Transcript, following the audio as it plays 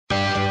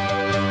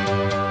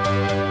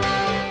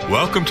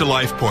Welcome to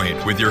Life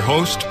Point with your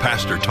host,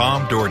 Pastor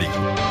Tom Dougherty.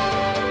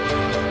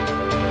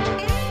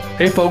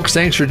 Hey folks,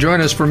 thanks for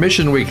joining us for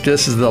Mission Week.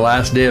 This is the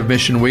last day of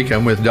Mission Week.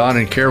 I'm with Don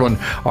and Carolyn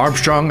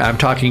Armstrong. I'm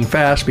talking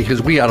fast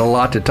because we got a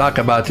lot to talk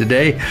about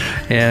today,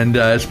 and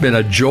it's been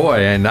a joy,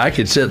 and I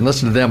could sit and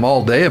listen to them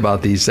all day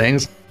about these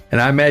things. And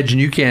I imagine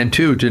you can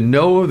too, to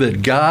know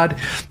that God,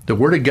 the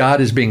Word of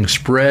God is being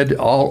spread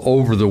all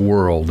over the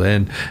world.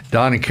 And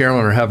Don and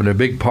Carolyn are having a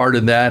big part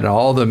in that, and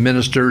all the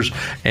ministers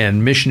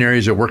and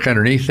missionaries that work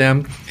underneath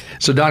them.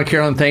 So Don and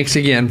Carolyn, thanks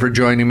again for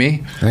joining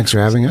me. Thanks for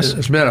having us.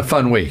 It's been a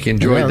fun week.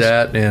 Enjoyed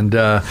that. And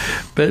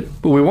but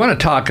we want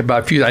to talk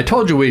about a few. I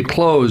told you we'd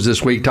close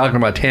this week talking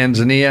about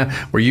Tanzania,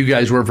 where you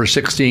guys were for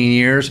 16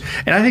 years.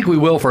 And I think we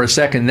will for a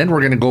second. Then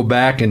we're going to go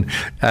back and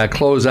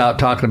close out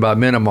talking about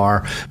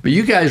Myanmar. But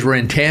you guys were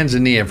in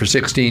Tanzania for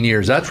 16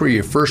 years. That's where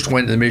you first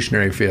went to the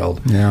missionary field.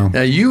 Yeah.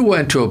 Now, you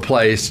went to a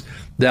place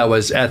that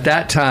was, at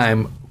that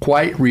time,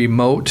 quite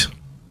remote.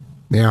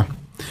 Yeah.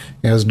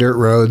 It was dirt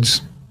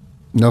roads.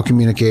 No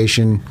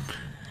communication.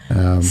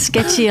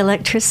 Sketchy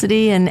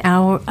electricity and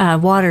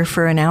water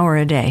for an hour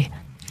a day.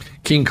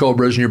 King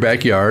cobras in your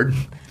backyard.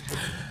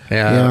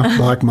 Yeah,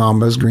 black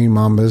mambas, green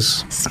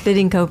mambas.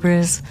 Spitting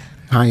cobras.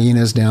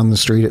 Hyenas down the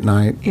street at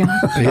night. Yeah.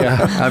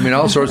 Yeah, I mean,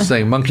 all sorts of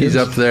things. Monkeys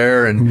up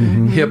there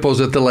and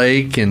hippos at the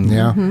lake.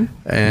 And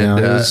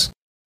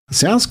it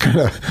sounds kind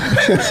of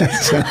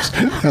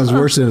sounds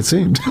worse than it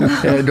seemed.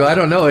 I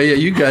don't know.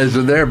 You guys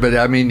were there, but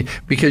I mean,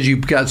 because you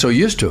got so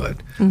used to it.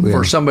 Mm-hmm.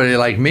 For somebody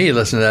like me,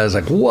 listening to that, it's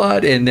like,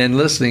 what? And then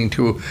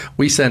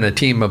we sent a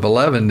team of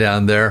 11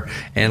 down there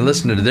and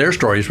listened to their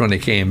stories when they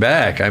came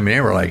back. I mean,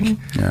 they were like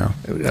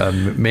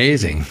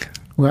amazing.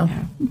 Well,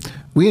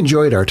 we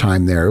enjoyed our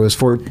time there. It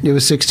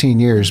was 16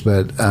 years,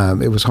 but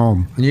it was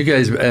home. You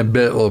guys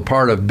were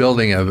part of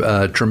building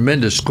a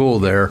tremendous school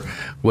there,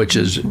 which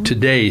is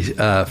today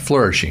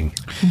flourishing.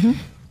 Mm-hmm.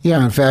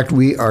 Yeah, in fact,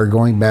 we are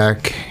going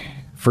back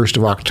 1st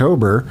of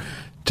October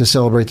to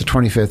celebrate the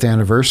 25th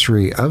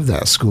anniversary of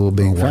that school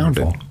being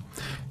founded.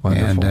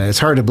 Wonderful. And it's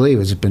hard to believe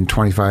it's been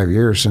 25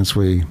 years since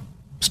we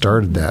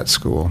started that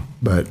school,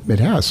 but it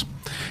has.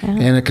 Yeah.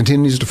 And it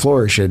continues to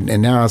flourish. And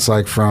now it's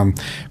like from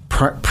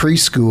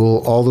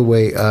preschool all the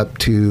way up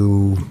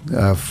to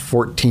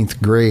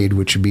 14th grade,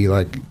 which would be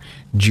like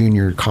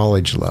junior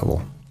college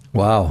level.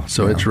 Wow.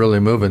 So it's really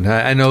moving.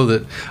 I know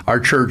that our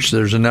church,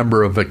 there's a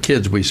number of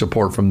kids we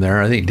support from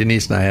there. I think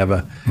Denise and I have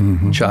a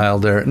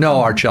child there.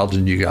 No, our child's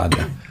in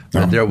Uganda.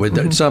 But there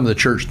with some of the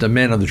church, the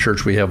men of the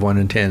church, we have one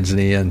in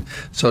Tanzania, and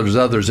so there's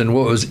others. And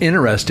what was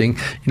interesting,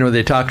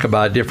 they talk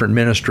about different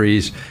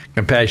ministries,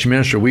 Compassion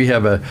Ministry. We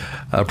have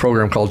a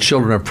program called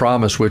Children of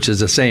Promise, which is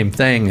the same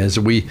thing as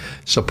we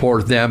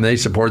support them. They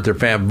support their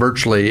family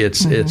virtually.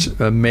 It's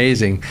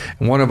amazing.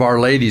 And one of our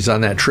ladies on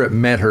that trip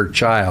met her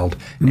child,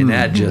 and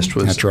that just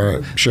was, that's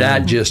right. Sure.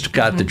 That just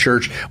got the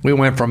church. We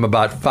went from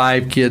about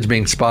 5 kids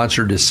being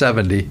sponsored to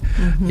 70,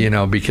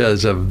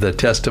 because of the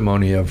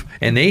testimony of,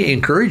 and they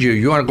encourage you.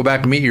 You want to go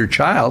back and meet your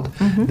child,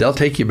 they'll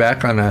take you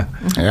back on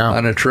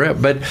a trip.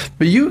 But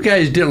you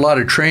guys did a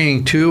lot of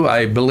training too,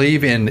 I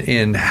believe,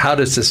 in how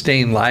to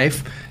sustain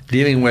life,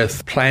 dealing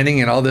with planning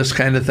and all this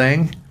kind of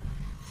thing.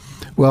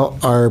 Well,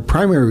 our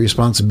primary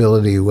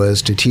responsibility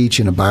was to teach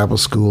in a Bible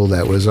school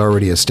that was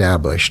already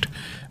established.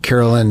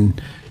 Carolyn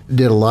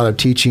did a lot of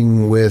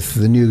teaching with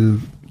the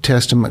New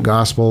Testament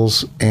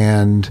Gospels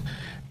and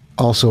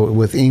also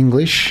with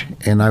English,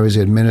 and I was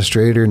the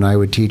administrator, and I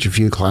would teach a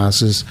few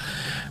classes.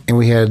 And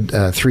we had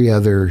 3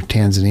 other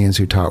Tanzanians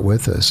who taught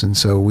with us. And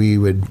so it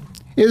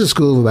was a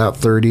school of about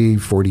 30,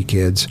 40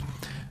 kids,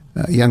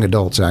 young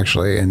adults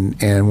actually.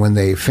 And when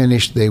they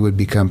finished, they would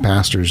become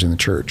pastors in the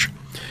church.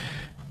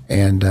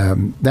 And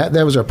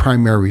that was our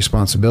primary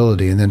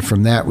responsibility. And then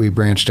from that, we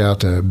branched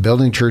out to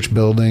building church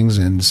buildings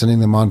and sending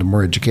them on to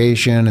more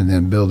education, and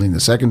then building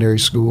the secondary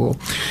school,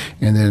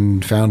 and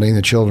then founding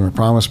the Children of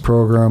Promise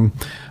program.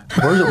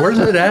 Where's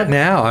it at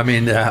now? I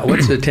mean,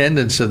 what's the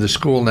attendance of the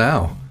school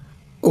now?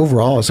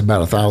 Overall, it's about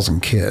 1,000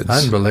 kids.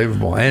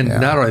 Unbelievable. And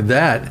not only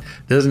that,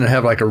 doesn't it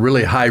have like a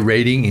really high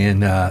rating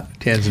in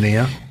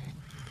Tanzania?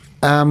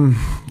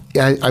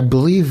 I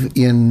believe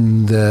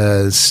in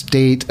the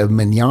state of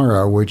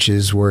Manyara, which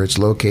is where it's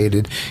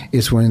located,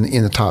 it's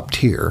in the top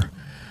tier.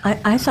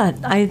 I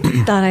thought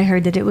I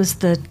heard that it was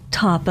the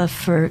top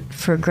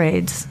for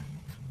grades.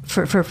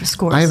 For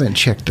scores. I haven't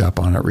checked up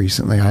on it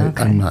recently.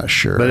 I'm not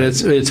sure. But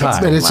it's high.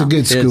 But it's a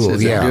good school.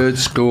 It's a good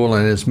school,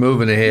 and it's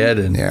moving ahead.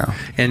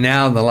 And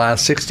now in the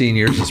last 16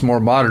 years, it's more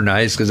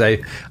modernized because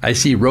I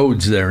see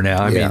roads there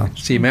now. I mean,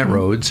 cement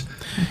roads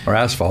or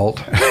asphalt,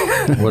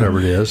 whatever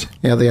it is.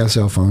 Yeah, they have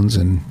cell phones,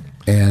 and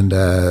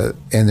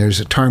there's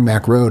a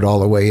tarmac road all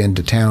the way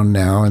into town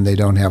now, and they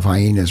don't have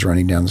hyenas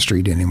running down the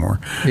street anymore.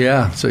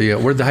 Yeah. So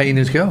where'd the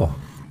hyenas go?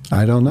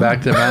 I don't know.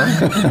 Back to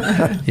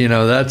the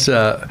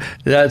mountain.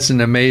 That's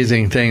an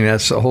amazing thing.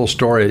 That's the whole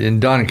story.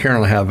 And Don and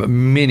Carolyn have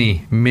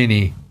many,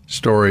 many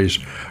stories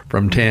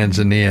from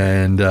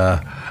Tanzania, and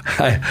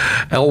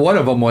one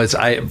of them was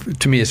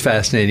to me is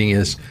fascinating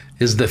is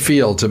is the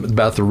fields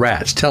about the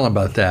rats. Tell them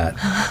about that.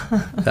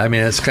 I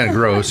mean, it's kind of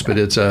gross, but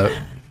it's a...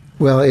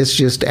 Well, it's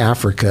just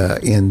Africa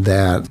in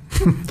that.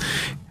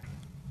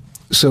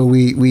 So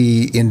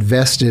we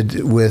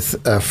invested with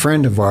a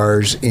friend of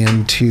ours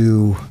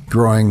into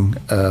growing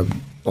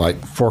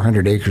like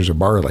 400 acres of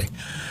barley.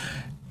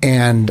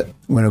 And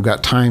when it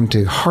got time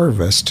to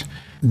harvest,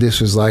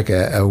 this was like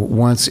a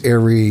once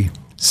every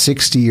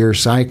 60-year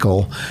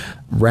cycle.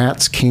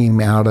 Rats came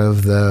out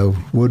of the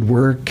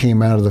woodwork,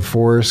 came out of the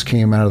forest,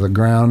 came out of the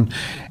ground,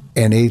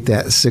 and ate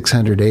that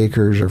 600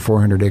 acres or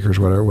 400 acres,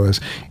 whatever it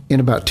was, in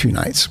about 2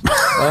 nights.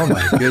 Oh,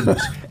 my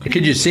goodness.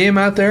 Could you see them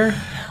out there?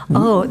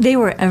 Oh, they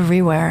were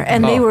everywhere,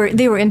 and they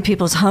were in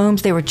people's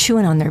homes. They were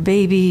chewing on their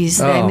babies.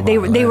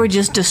 They were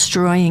just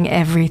destroying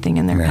everything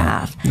in their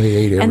path. They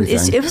ate everything.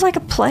 And it was like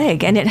a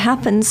plague, and it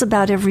happens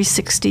about every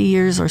 60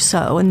 years or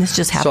so. And this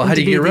just happened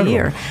to be the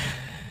year.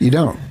 You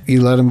don't.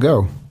 You let them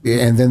go,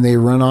 and then they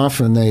run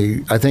off. And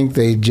I think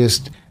they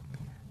just,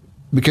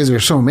 because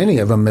there's so many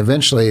of them,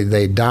 eventually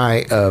they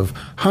die of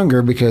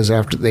hunger because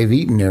after they've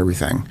eaten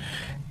everything,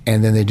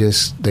 and then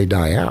they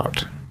die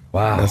out.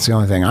 Wow. That's the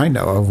only thing I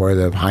know of where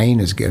the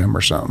hyenas get them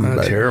or something.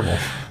 Terrible.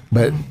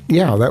 But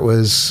yeah, that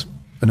was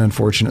an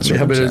unfortunate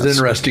circumstance. Yeah, but it's an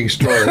interesting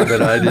story.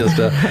 But I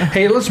just,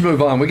 hey, let's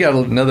move on. We got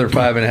another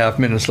 5.5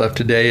 minutes left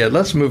today.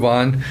 Let's move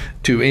on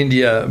to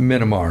India,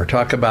 Myanmar.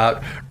 Talk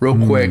about real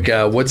quick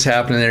what's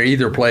happening there,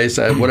 either place,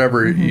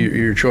 whatever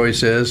your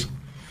choice is.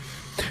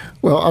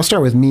 Well, I'll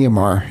start with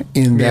Myanmar.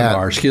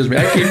 Myanmar, excuse me.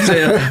 I keep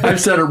saying I've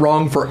said it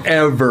wrong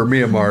forever.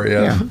 Myanmar,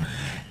 yeah.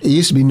 It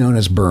used to be known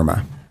as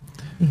Burma.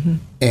 Mm-hmm.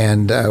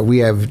 And we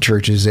have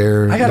churches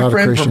there. I got a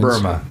friend from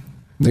Burma.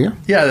 Yeah?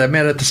 Yeah, I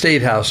met at the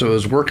State House. I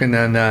was working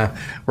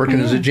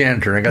as a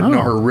janitor. I got to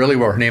know her really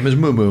well. Her name is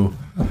Mumu.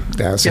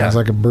 That sounds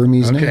like a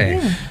Burmese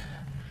name.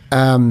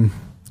 Yeah.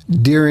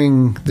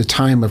 During the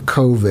time of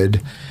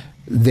COVID,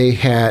 they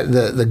had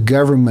the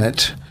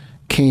government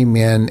came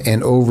in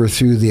and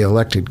overthrew the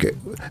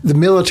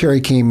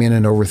military came in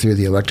and overthrew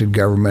the elected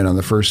government on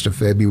the 1st of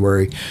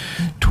February,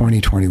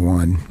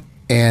 2021,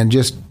 and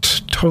just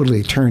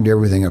totally turned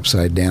everything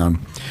upside down.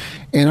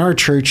 And our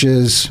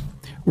churches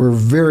were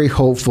very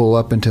hopeful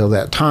up until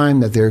that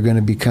time that they're going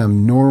to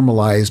become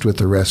normalized with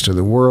the rest of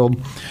the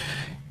world.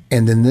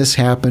 And then this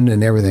happened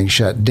and everything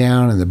shut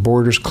down and the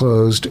borders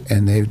closed,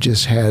 and they've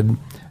just had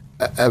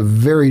a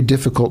very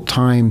difficult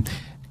time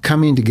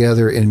coming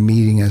together and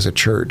meeting as a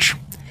church.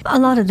 A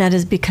lot of that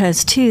is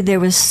because, too, there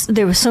was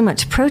so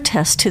much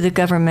protest to the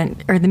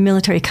government or the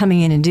military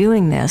coming in and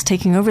doing this,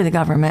 taking over the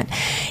government.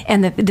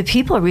 And the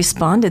people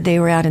responded. They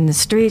were out in the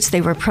streets. They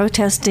were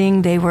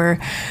protesting. They were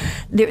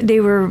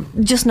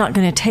just not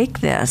going to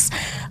take this.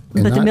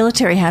 But the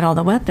military had all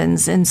the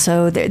weapons. And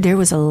so there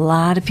was a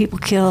lot of people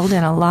killed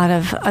and a lot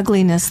of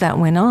ugliness that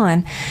went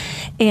on.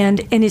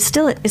 And it's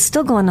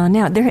still going on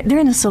now. They're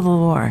in a civil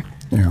war.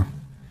 Yeah.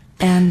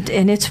 And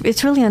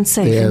it's really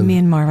unsafe in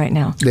Myanmar right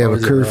now. They have a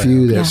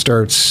curfew that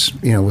starts,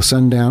 with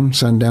sundown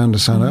to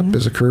sun up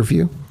is a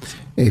curfew.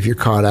 If you're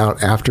caught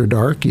out after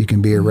dark, you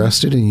can be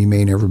arrested and you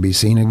may never be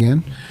seen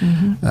again.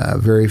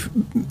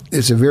 Mm-hmm.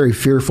 It's a very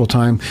fearful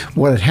time.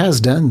 What it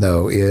has done,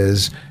 though,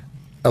 is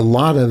a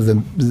lot of the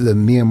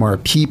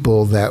Myanmar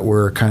people that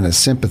were kind of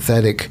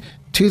sympathetic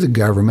to the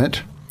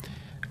government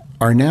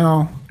are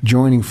now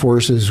joining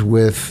forces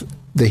with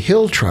the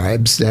hill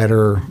tribes that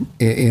are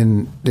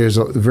there's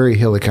a very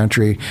hilly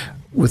country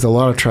with a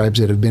lot of tribes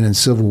that have been in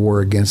civil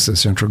war against the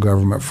central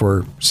government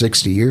for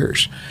 60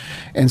 years.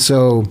 And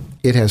so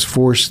it has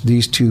forced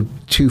these two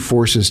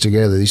forces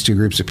together, these two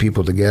groups of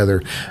people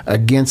together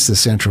against the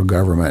central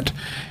government.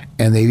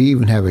 And they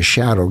even have a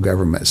shadow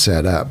government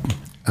set up.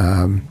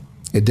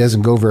 It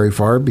doesn't go very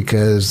far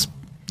because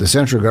the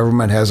central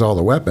government has all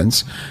the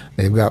weapons.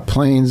 They've got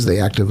planes.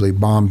 They actively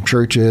bomb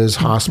churches,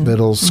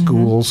 hospitals,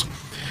 schools.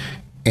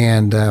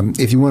 And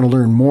if you want to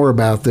learn more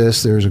about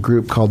this, there's a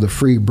group called the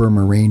Free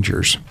Burma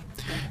Rangers,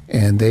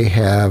 and they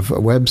have a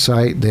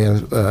website. They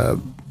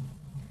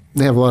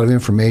have a lot of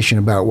information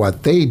about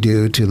what they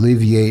do to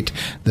alleviate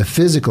the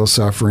physical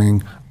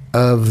suffering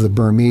of the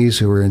Burmese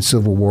who are in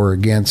civil war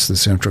against the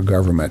central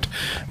government.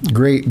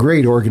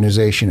 Great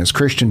organization. It's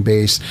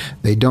Christian-based.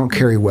 They don't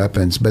carry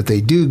weapons, but they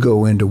do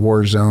go into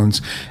war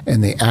zones,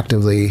 and they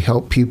actively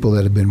help people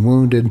that have been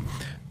wounded,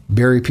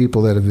 bury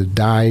people that have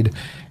died,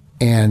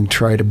 and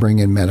try to bring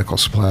in medical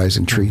supplies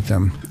and treat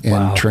them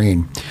and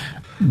train.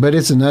 But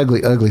it's an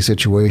ugly, ugly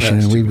situation,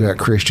 and we've got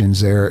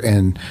Christians there.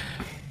 And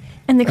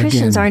the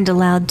Christians aren't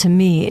allowed to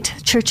meet.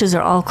 Churches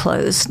are all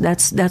closed.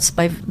 That's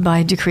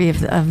by decree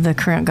of the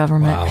current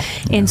government. Wow.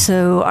 And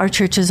so our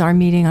churches are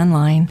meeting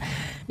online.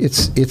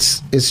 It's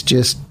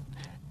just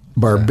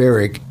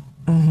barbaric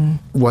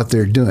what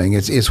they're doing.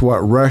 It's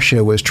what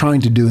Russia was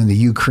trying to do in the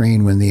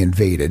Ukraine when they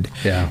invaded.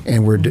 Yeah.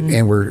 And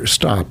we're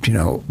stopped,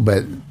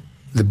 but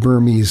the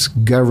Burmese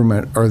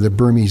government or the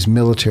Burmese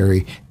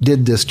military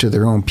did this to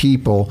their own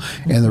people,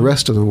 and the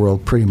rest of the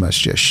world pretty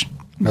much just,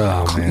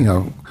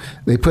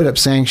 they put up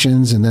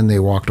sanctions and then they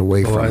walked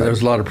away from it.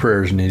 There's a lot of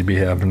prayers need to be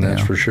happening,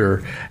 that's for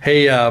sure.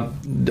 Hey,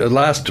 the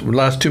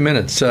last 2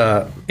 minutes,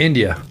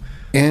 India.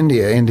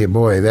 India,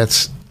 boy,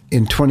 that's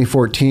in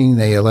 2014.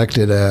 They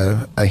elected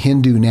a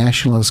Hindu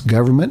nationalist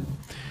government,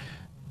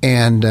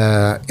 and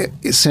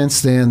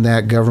since then,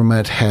 that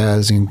government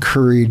has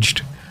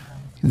encouraged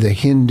the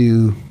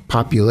Hindu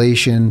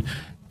population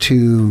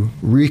to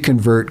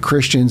reconvert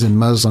Christians and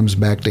Muslims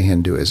back to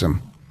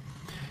Hinduism.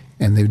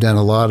 And they've done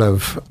a lot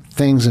of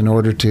things in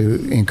order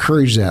to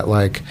encourage that,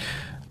 like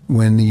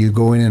when you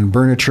go in and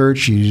burn a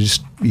church, you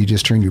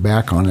just turn your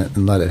back on it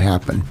and let it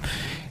happen.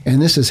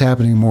 And this is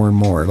happening more and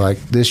more. Like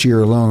this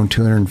year alone,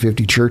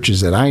 250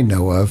 churches that I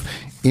know of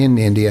in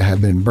India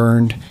have been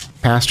burned,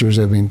 pastors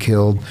have been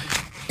killed,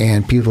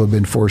 and people have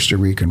been forced to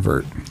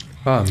reconvert.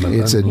 Oh,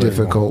 it's a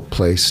difficult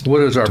place.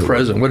 What is our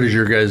presence? What is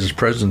your guys'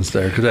 presence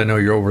there? Because I know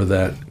you're over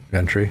that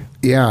country.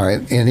 Yeah,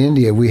 in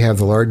India, we have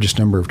the largest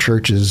number of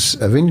churches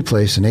of any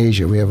place in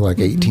Asia. We have like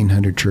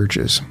 1,800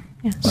 churches.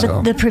 Yeah.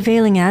 So. The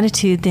prevailing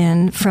attitude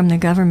then from the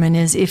government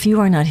is if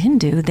you are not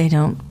Hindu, they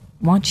don't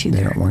want you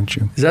there. They don't want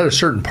you. Is that a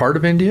certain part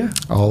of India?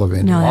 All of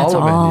India. No, that's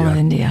all of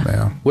India.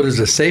 Yeah. What is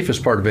the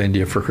safest part of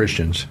India for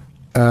Christians?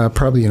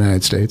 Probably the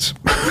United States.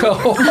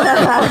 Oh,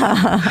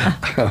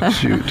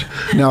 shoot.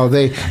 No,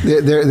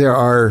 there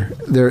are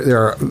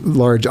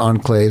large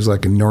enclaves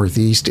like in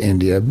northeast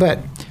India, but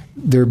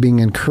they're being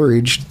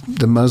encouraged.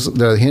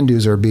 The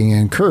Hindus are being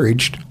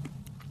encouraged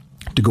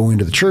to go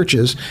into the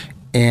churches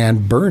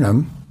and burn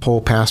them,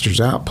 pull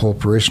pastors out, pull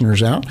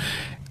parishioners out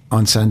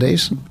on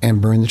Sundays,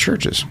 and burn the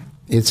churches.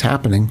 It's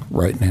happening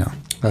right now.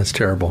 That's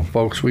terrible.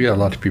 Folks, we got a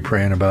lot to be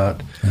praying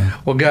about. Yeah.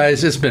 Well,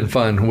 guys, it's been a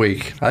fun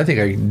week. I think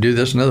I can do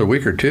this another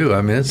week or two.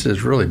 I mean, it's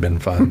really been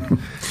fun.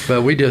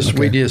 But we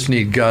just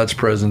need God's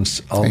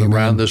presence all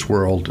around this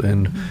world.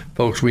 And,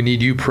 folks, we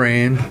need you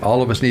praying.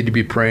 All of us need to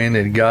be praying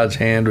that God's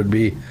hand would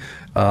be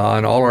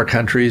on all our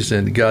countries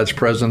and God's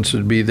presence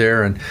would be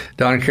there. And,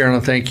 Don and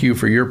Carolyn, thank you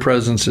for your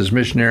presence as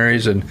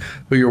missionaries and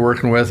who you're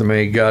working with. And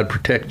may God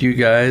protect you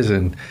guys.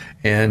 And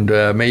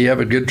may you have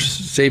a good,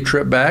 safe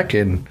trip back.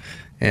 And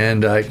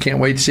I can't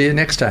wait to see you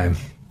next time.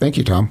 Thank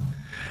you, Tom.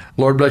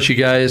 Lord bless you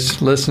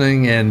guys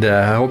listening, and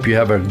I hope you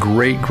have a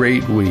great,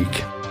 great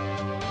week.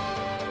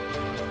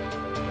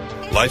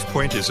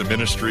 LifePoint is a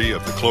ministry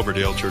of the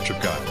Cloverdale Church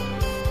of God.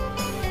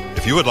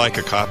 If you would like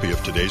a copy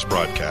of today's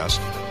broadcast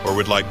or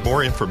would like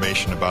more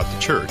information about the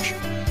church,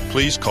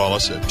 please call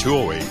us at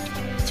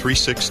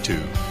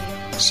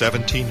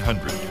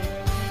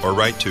 208-362-1700 or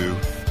write to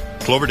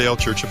Cloverdale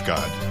Church of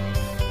God,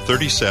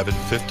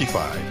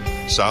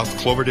 3755 South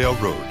Cloverdale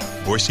Road,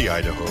 Boise,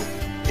 Idaho,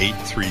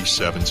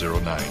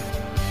 83709.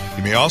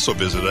 You may also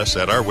visit us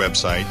at our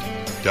website,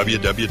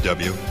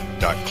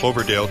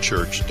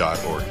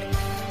 www.cloverdalechurch.org.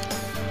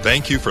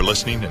 Thank you for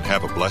listening and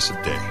have a blessed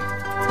day.